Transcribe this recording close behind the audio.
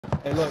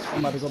Hey, look, I'm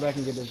about to go back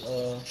and get this.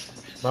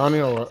 Bounty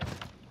or what?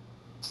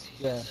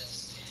 Yeah.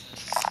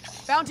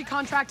 Bounty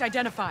contract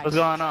identified. What's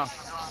going on?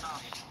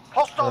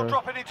 Hostile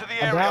dropping into the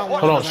I'm area. down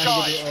Watch one. Hold the on. I'm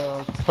gonna skies.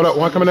 get the, Hold up,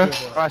 one coming in.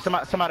 All right,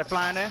 somebody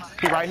flying in.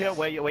 He right here.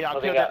 Where y'all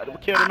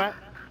killed him at?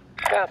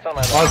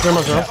 Oh, it's him,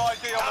 it's him.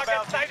 ID on the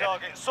bounty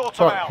target. Sort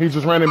them Fuck, out. he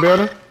just ran in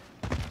building.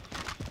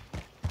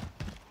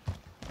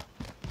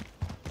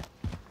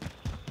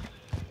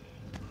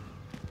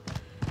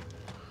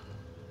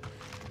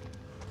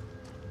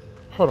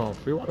 Hold on,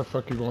 Fee, why the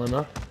fuck you going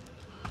there?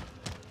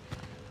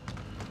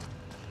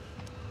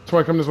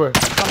 Twin, come this way.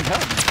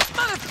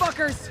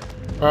 Motherfuckers!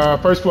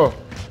 First floor.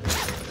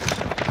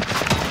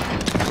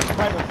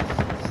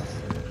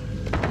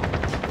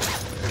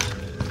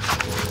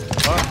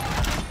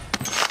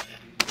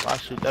 I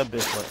shoot that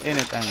bitch for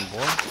anything,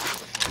 boy.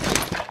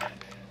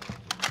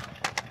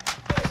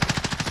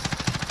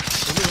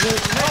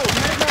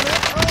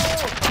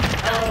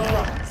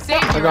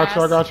 Save I your got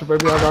you, I ass. got you,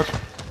 baby, I got you.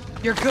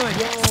 You're good.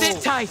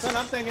 Sit tight. Son,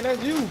 I'm thinking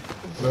that's you.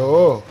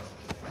 No.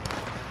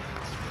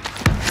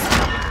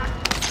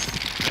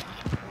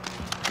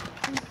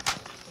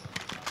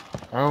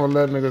 I don't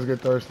let niggas get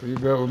thirsty. You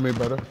good with me,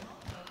 brother?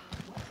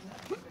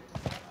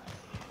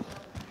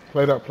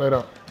 Play it up, play it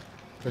up.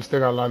 They still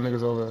got a lot of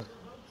niggas over there.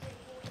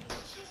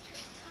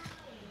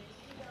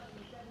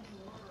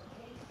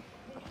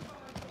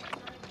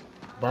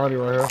 Bounty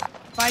right here.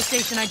 Buy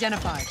station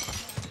identified.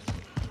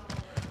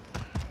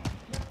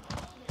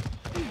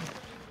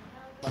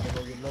 About to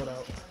go get load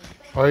out.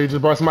 Oh, he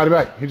just brought somebody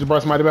back. He just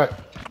brought somebody back.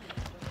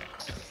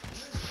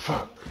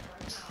 Fuck.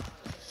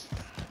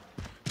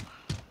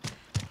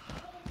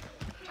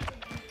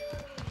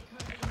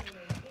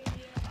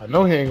 I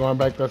know he ain't going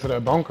back there to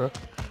that bunker.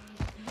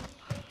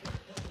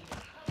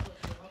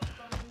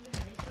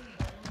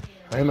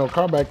 Ain't no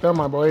car back there,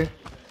 my boy.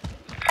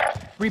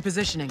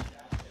 Repositioning.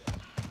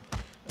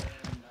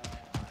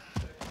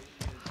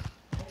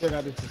 Check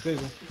out this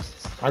decision.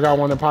 I got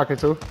one in pocket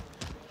too.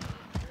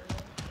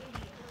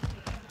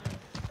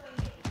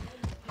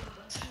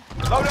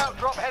 Loadout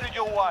drop headed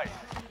your way.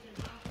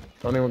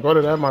 Don't even go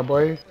to that, my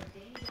boy.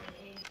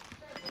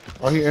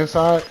 Oh, he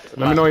inside?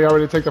 Let me know you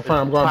already take the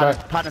front. I'm going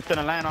back. Partner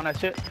finna land on that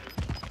shit.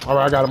 All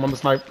right, I got him. I'm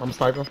sniping. You've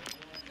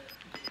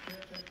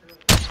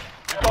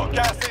got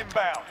gas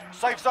inbound.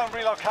 Safe zone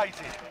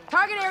relocated.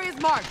 Target area's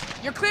marked.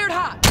 You're cleared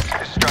hot.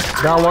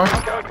 Down one.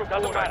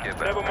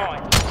 Never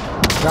mind.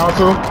 Down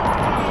two.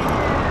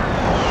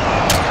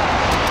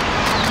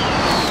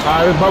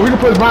 Alright, but we can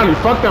push bounty.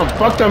 Fuck them.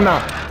 Fuck them now.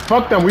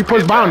 Fuck them. We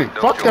push bounty.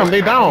 Fuck them. They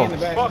In down. the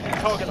back. Marking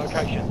target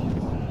location.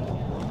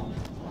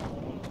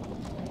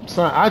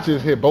 Son, I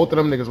just hit both of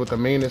them niggas with the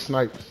meanest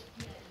snipes.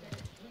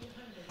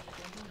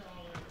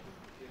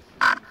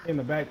 In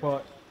the back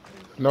part.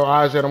 No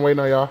eyes yet. I'm waiting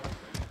on y'all.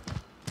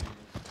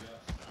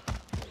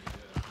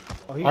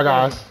 Oh, he I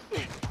got eyes.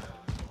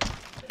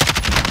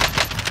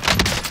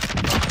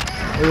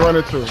 Where you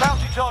running to?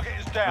 Bounty target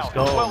is down.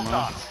 go, Well man.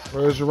 done.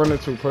 Where's you running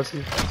to,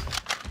 pussy?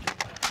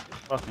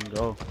 Fucking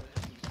go.